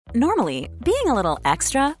Normally, being a little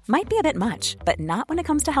extra might be a bit much, but not when it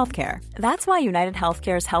comes to healthcare. That's why United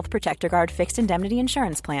Healthcare's Health Protector Guard fixed indemnity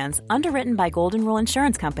insurance plans, underwritten by Golden Rule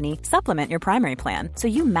Insurance Company, supplement your primary plan so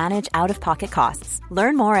you manage out-of-pocket costs.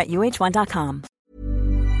 Learn more at uh1.com.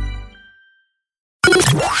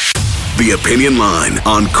 The Opinion Line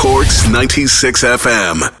on Cork's 96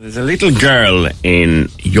 FM. There's a little girl in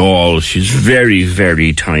Youghal. She's very,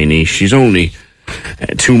 very tiny. She's only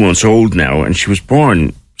 2 months old now, and she was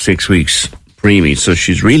born 6 weeks preemie, so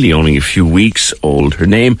she's really only a few weeks old. Her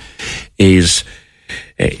name is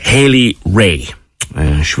Hayleigh.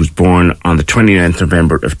 She was born on the 29th of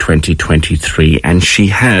November of 2023, and she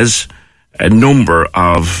has a number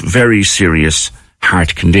of very serious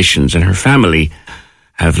heart conditions, and her family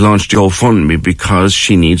have launched a GoFundMe because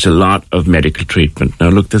she needs a lot of medical treatment. Now,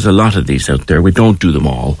 look, there's a lot of these out there. We don't do them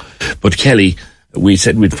all. But, Kelly, we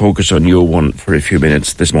said we'd focus on your one for a few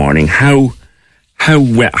minutes this morning. How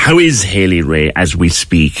is Hayleigh as we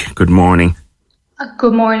speak? Good morning.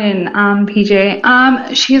 Good morning,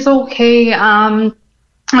 PJ. She's okay.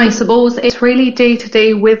 I suppose it's really day to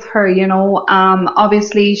day with her, you know.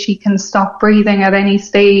 Obviously she can stop breathing at any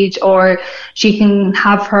stage, or she can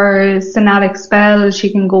have her sonatic spell, she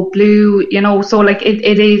can go blue, you know, so like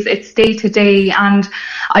it's day to day. And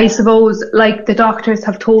I suppose, like the doctors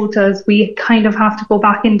have told us, we kind of have to go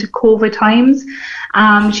back into COVID times.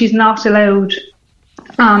 She's not allowed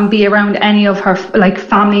be around any of her like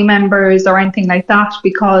family members or anything like that,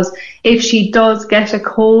 because if she does get a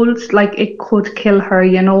cold, like it could kill her,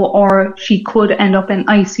 you know, or she could end up in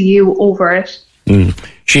ICU over it.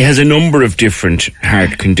 She has a number of different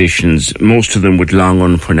heart conditions, most of them with long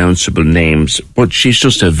unpronounceable names, but she's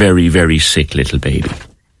just a very, very sick little baby.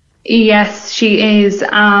 Yes, she is.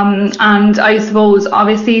 And I suppose,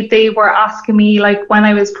 obviously, they were asking me, like, when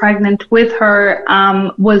I was pregnant with her,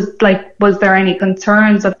 was there any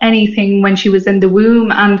concerns of anything when she was in the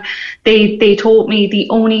womb? And they told me the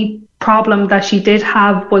only problem that she did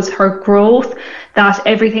have was her growth, that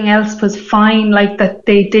everything else was fine, like that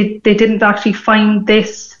they didn't actually find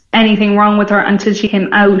anything wrong with her until she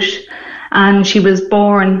came out and she was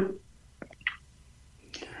born.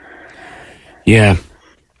 Yeah.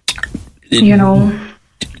 You know,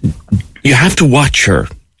 you have to watch her,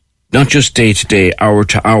 not just day to day, hour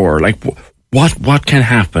to hour. Like, what can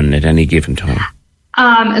happen at any given time?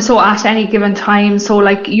 So at any given time, so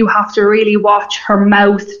like you have to really watch her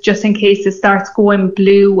mouth just in case it starts going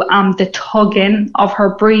blue. The tugging of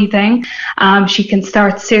her breathing, she can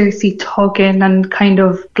start seriously tugging, and kind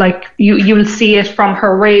of like you'll see it from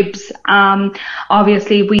her ribs.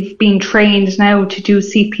 Obviously we've been trained now to do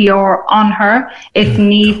CPR on her. It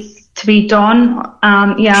needs to be done.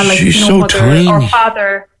 Like she's no mother tiny. Or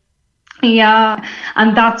father. Yeah,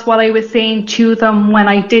 and that's what I was saying to them when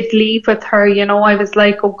I did leave with her. You know, I was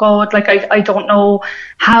like, oh God, like I don't know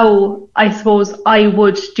how I suppose I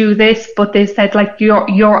would do this, but they said like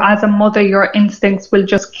you're as a mother, your instincts will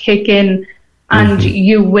just kick in. And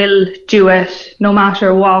you will do it no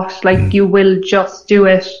matter what. Like you will just do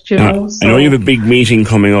it, you know. So. I know you have a big meeting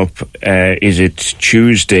coming up. Is it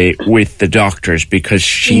Tuesday with the doctors, because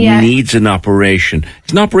she needs an operation.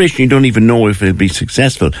 It's an operation you don't even know if it'll be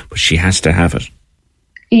successful, but she has to have it.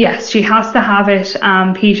 Yes, she has to have it,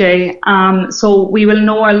 PJ. So we will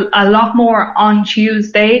know a lot more on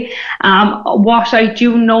Tuesday. What I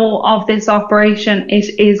do know of this operation,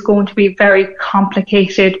 it is going to be very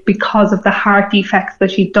complicated because of the heart defects that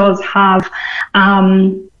she does have.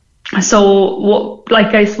 So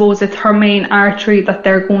I suppose it's her main artery that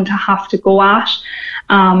they're going to have to go at.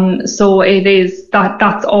 So it is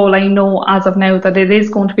that's all I know as of now, that it is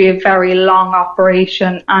going to be a very long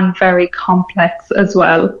operation and very complex as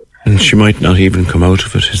well. And she might not even come out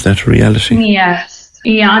of it. Is that reality? Yes.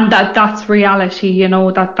 Yeah, and that's reality, you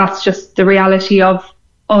know, that's just the reality of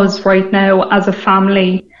us right now as a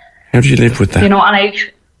family. How do you live with that? You know, and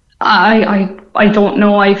I don't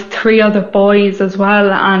know. I have 3 other boys as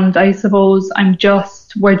well, and I suppose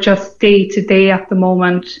we're just day to day at the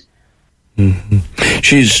moment. Mm-hmm.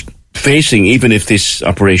 She's facing, even if this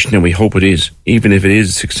operation, and we hope it is, even if it is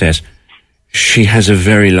a success, she has a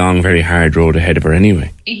very long, very hard road ahead of her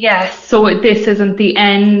anyway. Yes, so this isn't the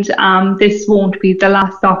end. This won't be the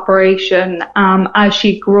last operation. As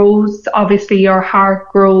she grows, obviously your heart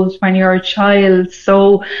grows when you're a child.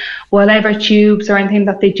 So whatever tubes or anything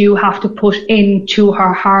that they do have to put into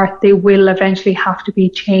her heart, they will eventually have to be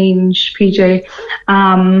changed, PJ.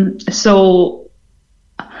 So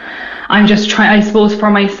I'm just trying, I suppose for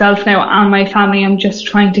myself now and my family, I'm just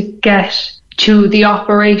trying to get to the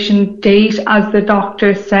operation date, as the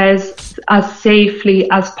doctor says, as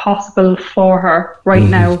safely as possible for her right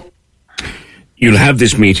now. you'll have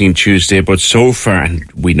this meeting Tuesday, but so far, and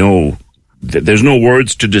we know that there's no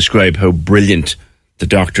words to describe how brilliant the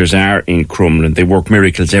doctors are in Crumlin. They work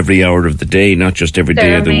miracles every hour of the day, not just every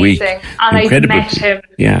day of the week. And Incredible. I've met him.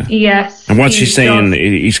 Yeah. Yes. And what's he saying?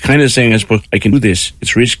 He's kind of saying, I suppose, I can do this.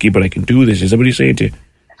 It's risky, but I can do this. Is that what he's saying to you?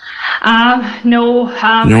 No,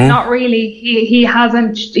 not really. He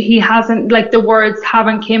hasn't, like, the words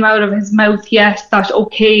haven't came out of his mouth yet that,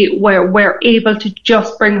 okay, we're able to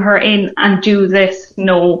just bring her in and do this.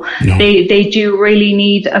 No. They do really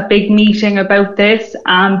need a big meeting about this.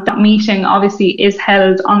 That meeting obviously is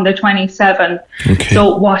held on the 27th. Okay.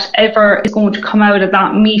 So whatever is going to come out of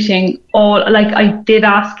that meeting, I did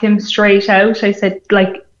ask him straight out. I said,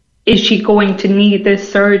 like, is she going to need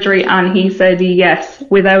this surgery? And he said yes,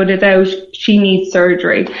 without a doubt, she needs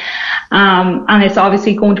surgery. And it's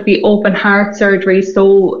obviously going to be open heart surgery.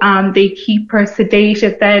 So they keep her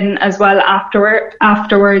sedated then as well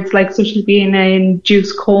afterwards, like, so she'll be in an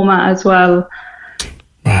induced coma as well.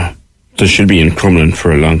 Wow. So she'll be in Crumlin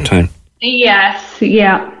for a long time. Yes,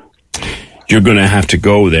 yeah. You're going to have to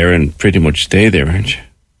go there and pretty much stay there, aren't you?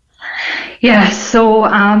 Yes, so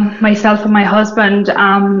myself and my husband,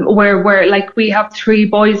 we're like, we have 3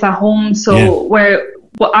 boys at home, so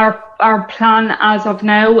our plan as of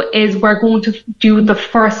now is we're going to do the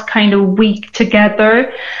first kind of week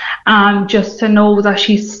together, just to know that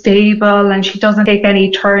she's stable and she doesn't take any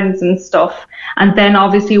turns and stuff. And then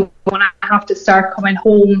obviously when I have to start coming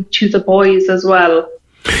home to the boys as well.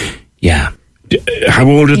 Yeah. How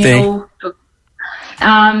old are they?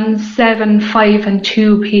 7, 5 and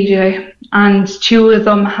 2, PJ. And 2 of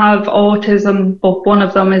them have autism, but one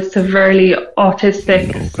of them is severely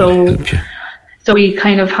autistic. So we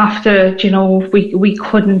kind of have to, we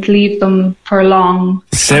couldn't leave them for long.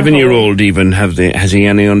 7-year-old even, has he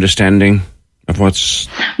any understanding of what's...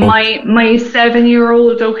 My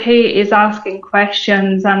 7-year-old, is asking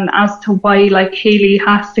questions and as to why, like, Hayleigh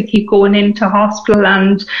has to keep going into hospital,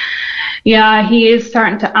 and yeah, he is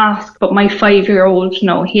starting to ask, but my 5-year-old,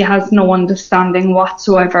 no, he has no understanding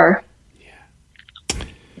whatsoever.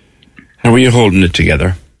 How are you holding it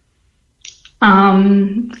together?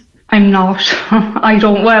 I'm not. I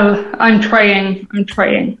don't. Well, I'm trying.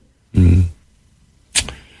 Mm.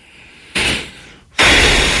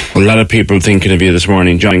 A lot of people thinking of you this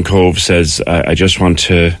morning. John Cove says, I just want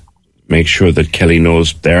to make sure that Kelly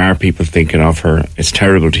knows there are people thinking of her. It's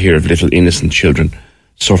terrible to hear of little innocent children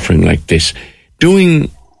suffering like this.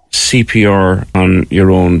 Doing CPR on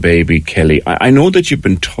your own baby, Kelly, I know that you've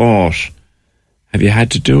been taught. Have you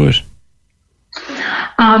had to do it?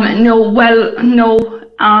 No.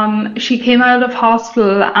 She came out of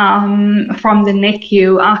hospital from the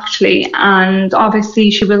NICU, actually, and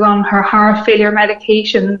obviously she was on her heart failure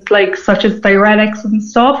medications, like such as diuretics and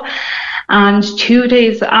stuff. And 2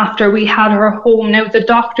 days after we had her home, now the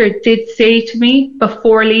doctor did say to me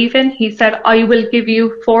before leaving, he said, I will give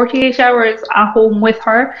you 48 hours at home with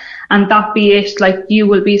her and that be it, like, you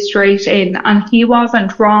will be straight in. And he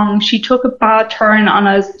wasn't wrong. She took a bad turn on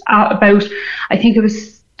us at about, I think it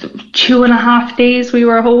was 2.5 days we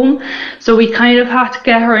were home. So we kind of had to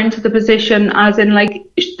get her into the position, as in, like,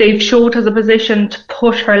 they've showed us a position to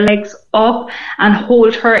put her legs up and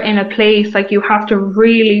hold her in a place. Like, you have to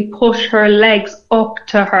really push her legs up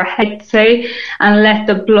to her head, say, and let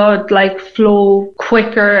the blood, like, flow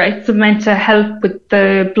quicker. It's meant to help with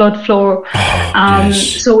the blood flow.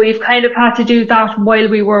 Yes. So we've kind of had to do that while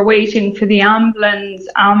we were waiting for the ambulance,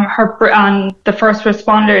 and the first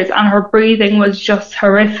responders, and her breathing was just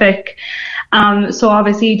horrific. So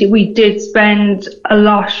obviously we did spend a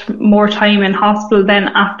lot more time in hospital then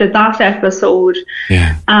after that episode.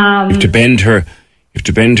 Yeah. You have to bend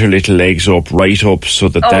her little legs up, right up, so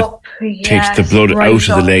that takes the blood out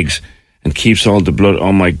of the legs and keeps all the blood.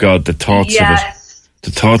 Oh my God, the thoughts of it.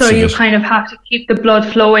 The thoughts of it. So you kind of have to keep the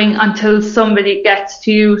blood flowing until somebody gets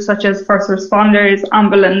to you, such as first responders,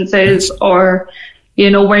 ambulances, or...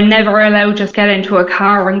 we're never allowed to just get into a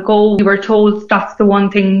car and go. We were told that's the one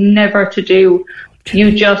thing never to do.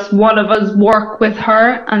 Okay. One of us work with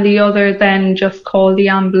her and the other then just call the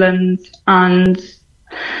ambulance, and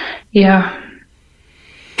yeah.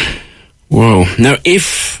 Whoa. Now,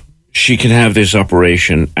 if she can have this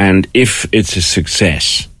operation and if it's a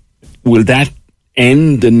success, will that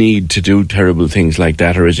end the need to do terrible things like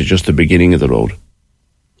that, or is it just the beginning of the road?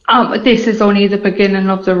 This is only the beginning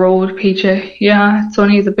of the road, PJ. Yeah, it's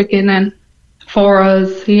only the beginning for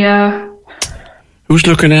us, yeah. Who's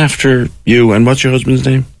looking after you, and what's your husband's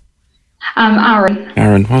name? Aaron.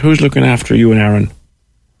 Aaron. Who's looking after you and Aaron?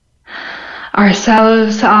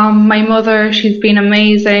 Ourselves. My mother, she's been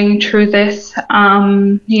amazing through this.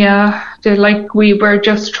 We were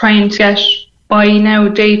just trying to get by now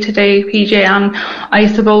day to day, PJ, and I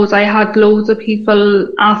suppose I had loads of people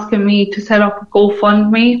asking me to set up a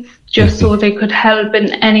GoFundMe just so they could help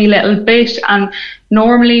in any little bit. And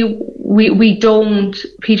normally we don't,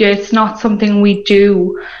 PJ, it's not something we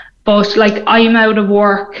do, but like I'm out of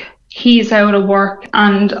work, he's out of work,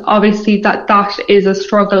 and obviously that is a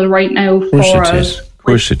struggle right now for us. Of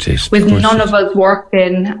course it is. With none of us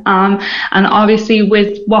working, and obviously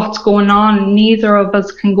with what's going on, neither of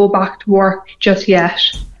us can go back to work just yet.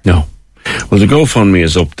 No. Well, the GoFundMe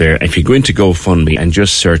is up there. If you go into GoFundMe and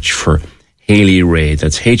just search for Hayleigh,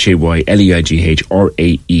 that's HayleighRae,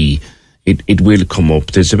 it will come up.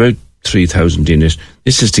 There's about 3,000 in it.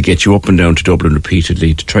 This is to get you up and down to Dublin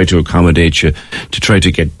repeatedly, to try to accommodate you, to try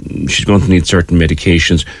to get, she's going to need certain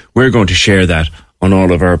medications. We're going to share that on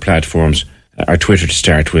all of our platforms, our Twitter to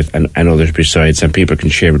start with, and others besides, and people can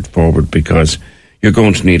share it forward, because you're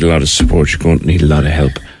going to need a lot of support, you're going to need a lot of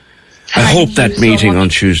help. I hope that meeting on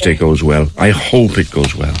Tuesday goes well. I hope it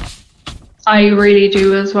goes well. I really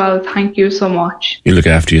do as well. Thank you so much. You look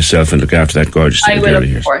after yourself and look after that gorgeous little girl of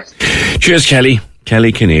yours. I will, of course. Cheers, Kelly.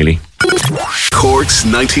 Kelly Keneally. Cork's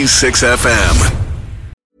 96 FM.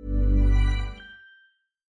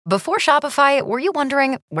 Before Shopify, were you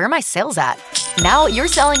wondering, where are my sales at? Now you're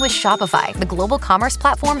selling with Shopify, the global commerce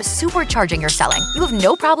platform supercharging your selling. You have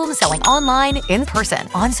no problem selling online, in person,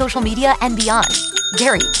 on social media, and beyond.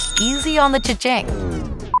 Gary, easy on the cha-ching.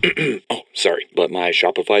 Oh, sorry, but my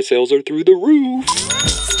Shopify sales are through the roof.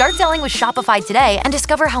 Start selling with Shopify today and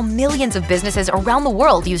discover how millions of businesses around the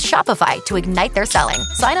world use Shopify to ignite their selling.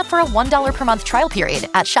 Sign up for a $1 per month trial period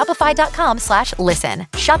at shopify.com/listen.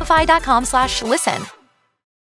 Shopify.com/listen.